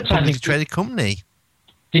 the advertising traded company.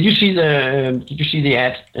 Did you see the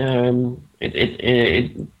ad?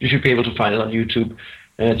 You should be able to find it on YouTube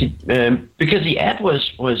because the ad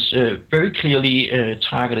was very clearly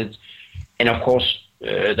targeted, and of course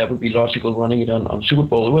that would be logical running it on Super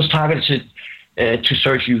Bowl. It was targeted to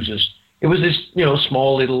search users. It was this,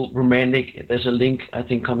 small little romantic. There's a link, I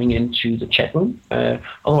think, coming into the chat room.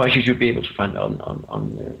 Otherwise, you should be able to find it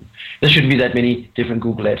on there shouldn't be that many different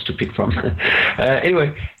Google ads to pick from.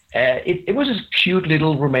 Anyway, it was this cute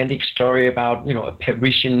little romantic story about, a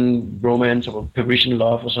Parisian romance or Parisian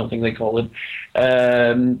love or something they call it.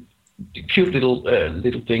 Cute little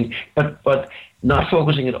thing, but not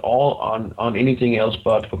focusing at all on anything else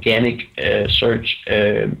but organic search,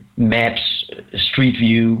 maps, Street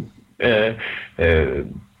View.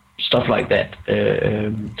 Stuff like that.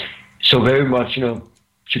 So very much,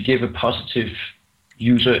 to give a positive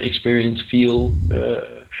user experience feel,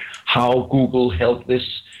 how Google helped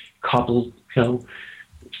this couple,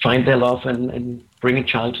 find their love and bring a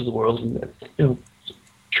child to the world. And,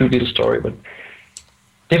 cute little story, but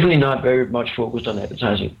definitely not very much focused on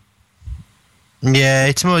advertising. Yeah,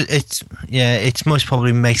 it's most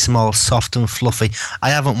probably makes them all soft and fluffy. I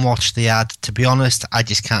haven't watched the ad, to be honest. I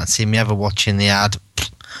just can't see me ever watching the ad.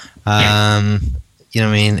 You know what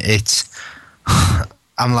I mean?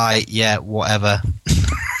 I'm like, yeah, whatever.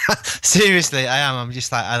 Seriously, I am. I'm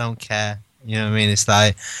just like, I don't care. You know what I mean? It's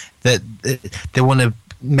like that they want to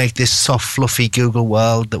make this soft, fluffy Google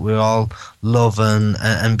world that we all love and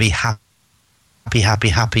be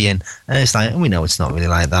happy in, and it's like we know it's not really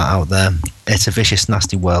like that out there. It's a vicious,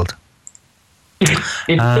 nasty world.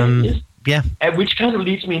 Yeah, which kind of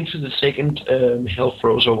leads me into the second health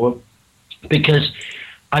throws-over, because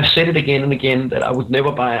I've said it again and again that I would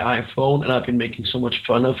never buy an iPhone, and I've been making so much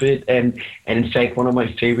fun of it. And in fact, one of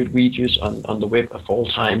my favorite videos on the web of all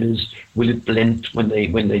time is, will it blend when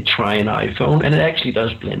they try an iPhone? And it actually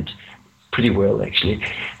does blend pretty well, actually.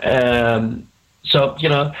 So,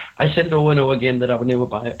 I said it over and over again that I would never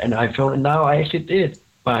buy an iPhone, and now I actually did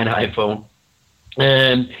buy an iPhone.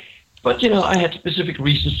 But, I had specific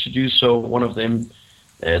reasons to do so. One of them,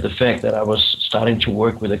 the fact that I was starting to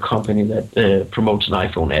work with a company that promotes an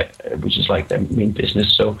iPhone app, which is like their main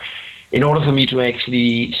business. So in order for me to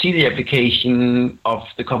actually see the application of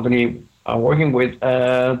the company I'm working with,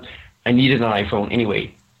 I needed an iPhone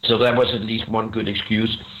anyway. So that was at least one good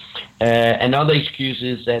excuse. Another excuse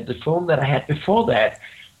is that the phone that I had before that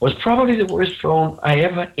was probably the worst phone I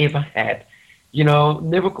ever had.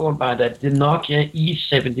 Never going by that. The Nokia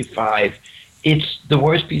E75. It's the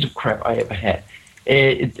worst piece of crap I ever had.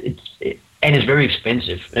 And it's very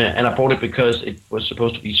expensive. And I bought it because it was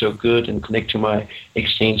supposed to be so good and connect to my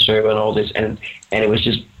Exchange server and all this. And it was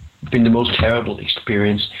just been the most terrible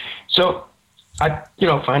experience. So I,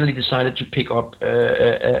 finally decided to pick up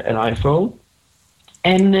an iPhone.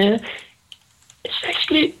 And it's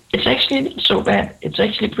actually not so bad. It's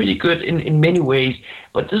actually pretty good in many ways.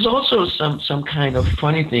 But there's also some kind of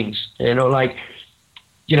funny things, to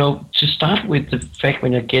start with the fact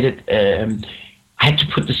when I get it, I had to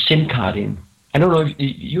put the SIM card in. I don't know if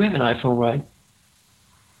you have an iPhone, right?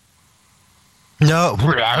 No.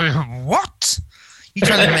 What? You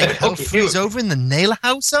trying to make health freeze over in the Naylor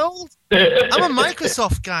household? I'm a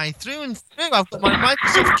Microsoft guy through and through. I've got my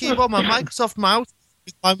Microsoft keyboard, my Microsoft mouse,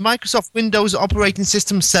 my Microsoft Windows operating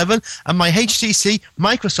system 7, and my HTC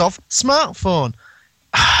Microsoft smartphone.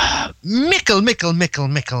 Mickle.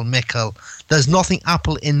 There's nothing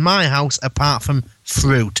Apple in my house apart from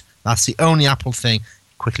fruit. That's the only Apple thing.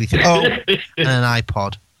 Quickly through. Oh, and an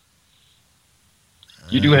iPod.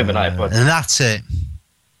 You do have an iPod. And that's it.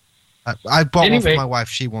 I bought one for my wife.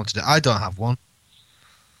 She wanted it. I don't have one.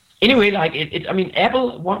 Anyway,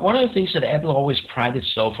 Apple. One of the things that Apple always prides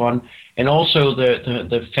itself on, and also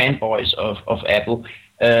the fanboys of Apple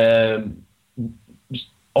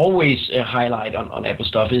always highlight on Apple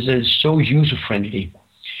stuff, is that it's so user friendly.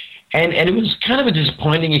 And it was kind of a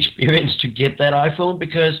disappointing experience to get that iPhone,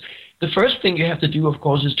 because the first thing you have to do, of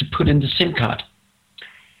course, is to put in the SIM card.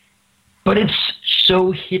 But it's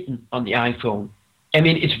so hidden on the iPhone. I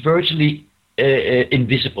mean, it's virtually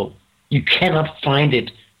invisible. You cannot find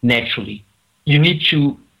it naturally. You need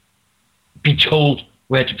to be told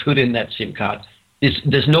where to put in that SIM card.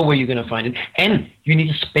 There's no way you're going to find it. And you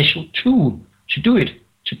need a special tool to do it.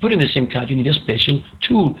 To put in a SIM card, you need a special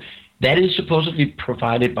tool. That is supposedly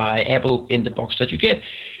provided by Apple in the box that you get.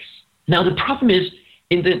 Now, the problem is,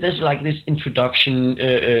 there's like this introduction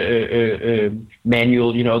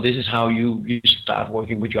manual, this is how you start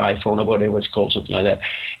working with your iPhone or whatever it's called, something like that.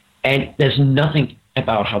 And there's nothing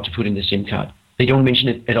about how to put in the SIM card. They don't mention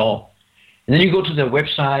it at all. And then you go to their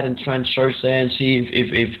website and try and search there and see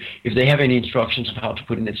if they have any instructions on how to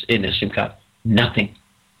put in a SIM card. Nothing.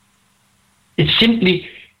 It's simply,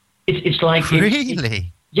 it's like...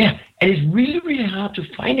 Really? Yeah, and it's really, really hard to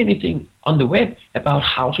find anything on the web about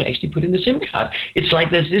how to actually put in the SIM card. It's like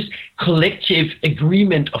there's this collective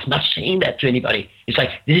agreement of not saying that to anybody. It's like,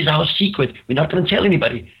 this is our secret. We're not going to tell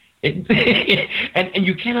anybody. And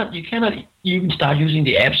you cannot even start using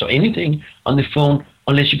the apps or anything on the phone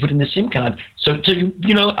unless you put in the SIM card. So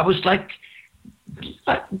I was like,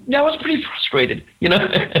 I was pretty frustrated,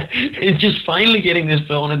 just finally getting this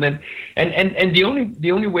phone, and then the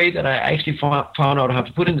only way that I actually found out how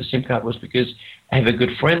to put in the SIM card was because I have a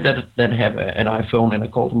good friend that have an iPhone, and I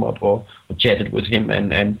called him up or chatted with him,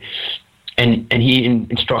 and he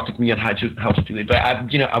instructed me on how to do it. But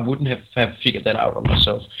I wouldn't have figured that out on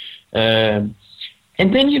myself. And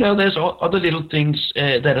then there's other little things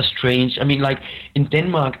that are strange. I mean, like in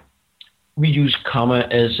Denmark, we use comma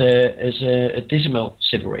as a decimal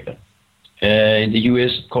separator. In the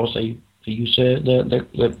US, of course, they use the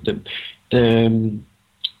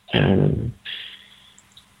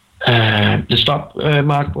stop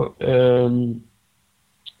mark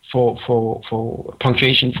for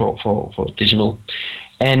punctuation for decimal.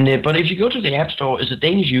 And but if you go to the App Store as a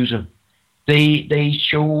Danish user, they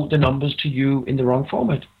show the numbers to you in the wrong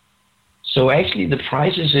format. So actually, the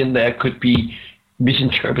prices in there could be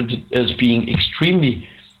misinterpreted as being extremely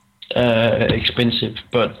expensive,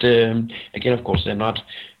 but again, of course, they're not.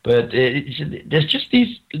 But there's just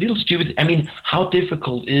these little stupid. I mean, how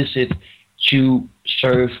difficult is it to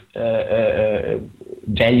serve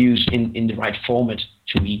values in the right format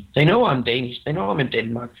to me? They know I'm Danish. They know I'm in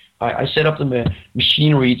Denmark. I set up the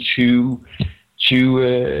machinery to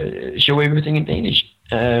show everything in Danish.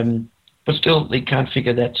 But still, they can't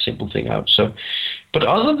figure that simple thing out. So, but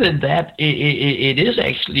other than that, it is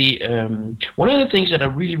actually one of the things that I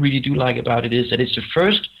really, really do like about it is that it's the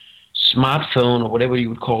first smartphone, or whatever you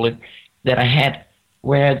would call it, that I had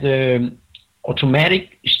where the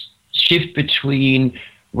automatic shift between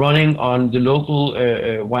running on the local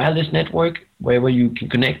wireless network, wherever you can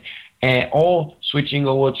connect, or switching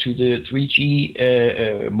over to the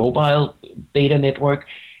 3G mobile data network,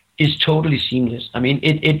 is totally seamless. I mean,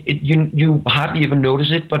 you hardly even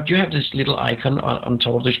notice it, but you have this little icon on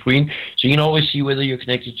top of the screen, so you can always see whether you're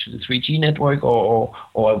connected to the 3G network or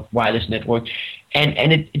a wireless network,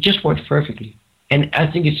 and it just works perfectly. And I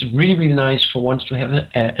think it's really, really nice for once to have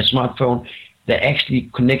a smartphone that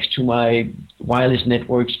actually connects to my wireless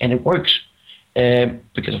networks, and it works.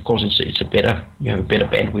 Because of course you have a better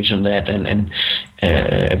bandwidth on that, and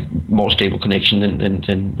more stable connection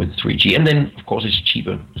than with 3G, and then of course it's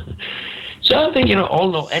cheaper. So I think all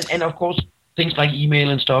in all, and of course things like email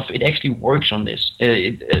and stuff, it actually works on this.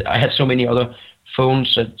 I had so many other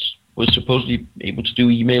phones that was supposedly able to do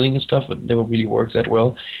emailing and stuff, but never really worked that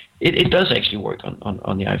well. It does actually work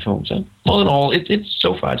on the iPhone. So all in all, it's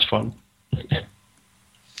so far it's fun.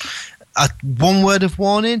 One word of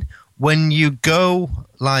warning. When you go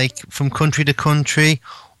from country to country,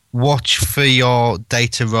 watch for your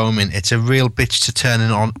data roaming. It's a real bitch to turn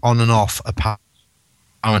it on and off,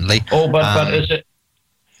 apparently. Oh, but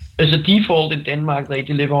as a default in Denmark, they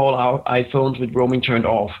deliver all our iPhones with roaming turned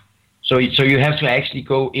off. So you have to actually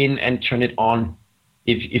go in and turn it on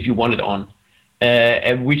if you want it on,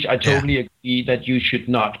 which I totally agree that you should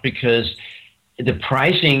not, because the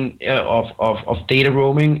pricing of data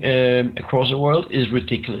roaming across the world is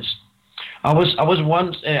ridiculous. I was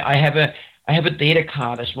once. I have a data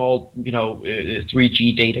card, a small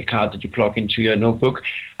 3G data card that you plug into your notebook.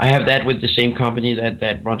 I have that with the same company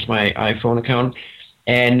that runs my iPhone account,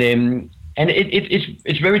 and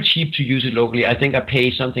it's very cheap to use it locally. I think I pay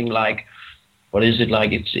something like, what is it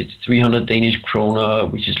like? It's 300 Danish kroner,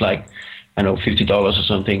 which is like, I know, $50 or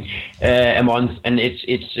something a month, and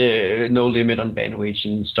it's no limit on bandwidth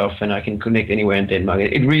and stuff, and I can connect anywhere in Denmark.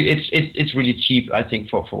 It's really cheap, I think,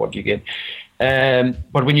 for what you get.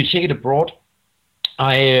 But when you take it abroad,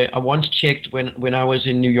 I once checked when I was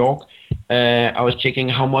in New York. I was checking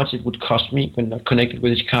how much it would cost me when I connected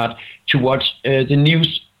with this card to watch the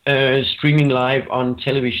news streaming live on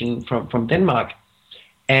television from Denmark,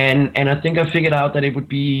 and I think I figured out that it would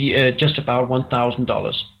be just about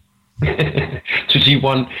 $1,000 to see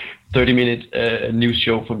one 30-minute news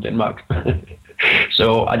show from Denmark.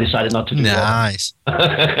 So I decided not to do that. Nice.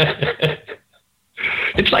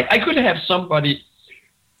 It's like I could have somebody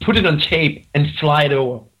put it on tape and fly it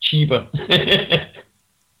over cheaper.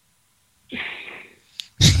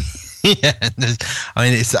 Yeah, I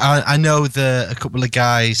mean, I know a couple of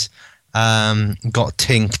guys got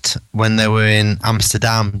tinked when they were in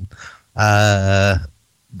Amsterdam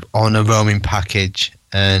on a roaming package,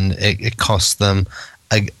 and it cost them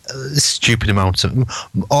a stupid amount of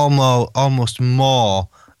almost more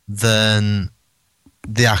than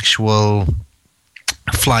the actual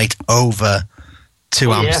flight over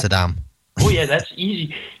to Amsterdam. Oh yeah, that's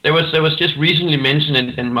easy. There was just recently mentioned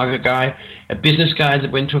in Denmark a business guy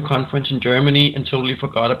that went to a conference in Germany and totally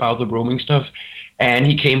forgot about the roaming stuff, and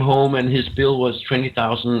he came home and his bill was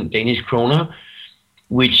 20,000 Danish kroner,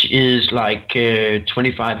 which is like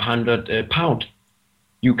 2,500 pound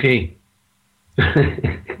UK.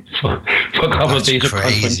 for a couple of days of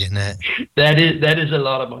conference. Isn't it? That is a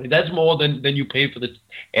lot of money. That's more than you pay for the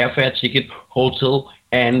airfare ticket, hotel,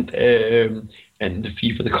 and the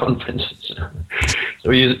fee for the conference. So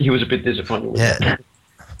he was a bit disappointed with that.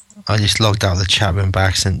 I just logged out of the chat room by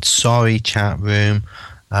accident. Sorry, chat room.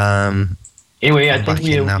 Anyway, I think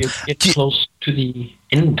we're getting close to the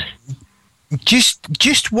end.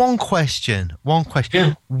 Just one question.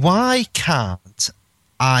 Yeah. Why can't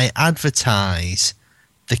I advertise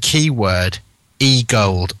the keyword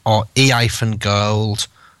e-gold or e-gold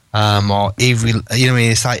or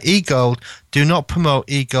it's like e-gold, do not promote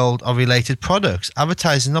e-gold or related products.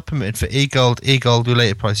 Advertising not permitted for e-gold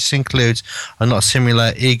related products. This includes or not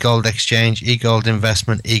similar e-gold exchange, e-gold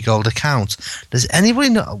investment, e-gold accounts. Does anybody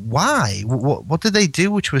know why? What did they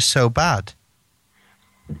do which was so bad?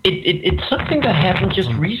 It's something that happened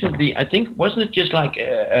just recently. I think, wasn't it just like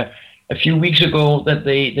a few weeks ago that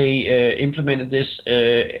they implemented this?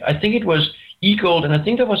 I think it was e-gold, and I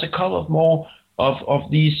think there was a couple of more of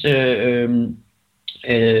these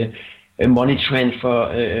money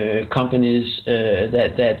transfer companies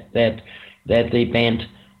that they banned.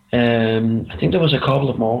 I think there was a couple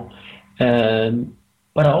of more,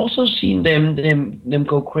 but I also seen them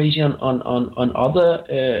go crazy on other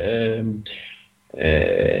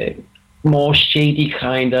more shady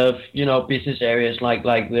kind of business areas like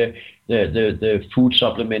the food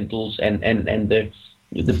supplementals and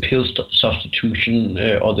the pill substitution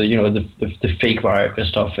or the fake Viagra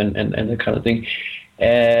stuff and that kind of thing.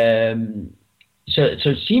 So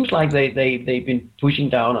it seems like they've been pushing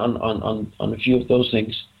down on a few of those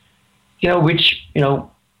things, which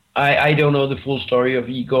I don't know the full story of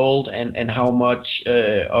e-gold and how much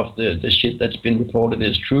of the shit that's been reported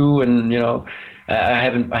is true, and I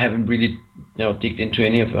haven't really digged into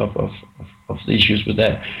any of the issues with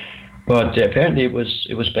that. But apparently it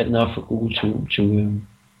was bad enough for Google to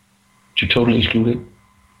totally exclude it.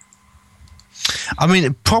 I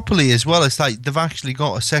mean, properly as well. It's like they've actually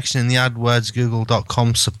got a section in the AdWords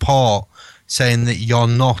Google.com support saying that you're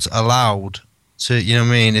not allowed to.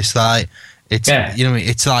 It's like it's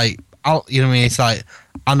it's like it's like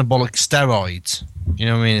anabolic steroids.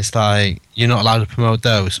 It's like you're not allowed to promote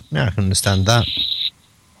those. Yeah, I can understand that.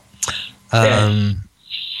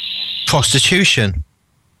 Prostitution.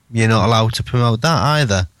 You're not allowed to promote that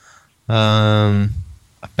either. I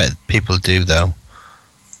bet people do, though.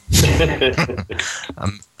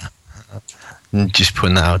 I'm just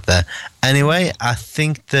putting that out there. Anyway, I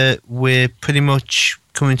think that we're pretty much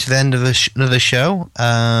coming to the end of another show.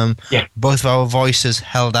 Both of our voices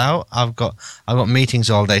held out. I've got meetings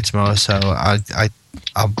all day tomorrow, so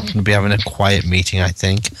I'll be having a quiet meeting, I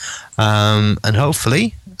think, and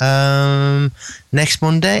hopefully next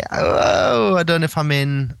Monday. I don't know if I'm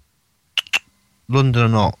in London or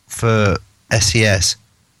not for SES.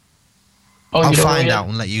 I'll find out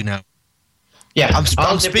and let you know. Yeah,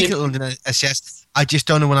 I'm speaking at London at SES. I just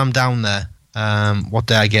don't know when I'm down there. What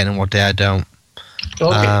day I get and what day I don't.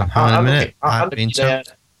 Okay. Hang on a minute. I'm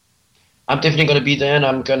definitely going to be there, and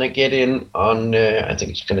I'm going to get in on. I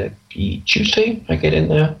think it's going to be Tuesday. I get in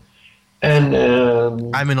there, and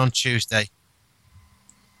I'm in on Tuesday.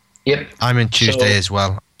 Yep. I'm in Tuesday as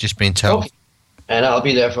well. Just being told. Okay. And I'll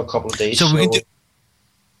be there for a couple of days. So we can do.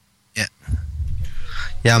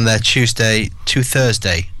 Yeah, I'm there Tuesday to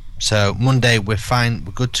Thursday. So Monday we're fine.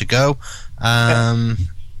 We're good to go.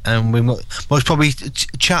 and we most probably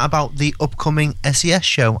chat about the upcoming SES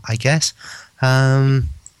show, I guess,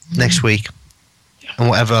 next week, and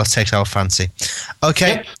whatever else takes our fancy.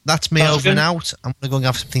 Okay, that's me over and out. I'm going to go and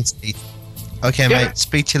have something to eat. Okay, mate.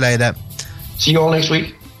 Speak to you later. See you all next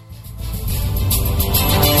week.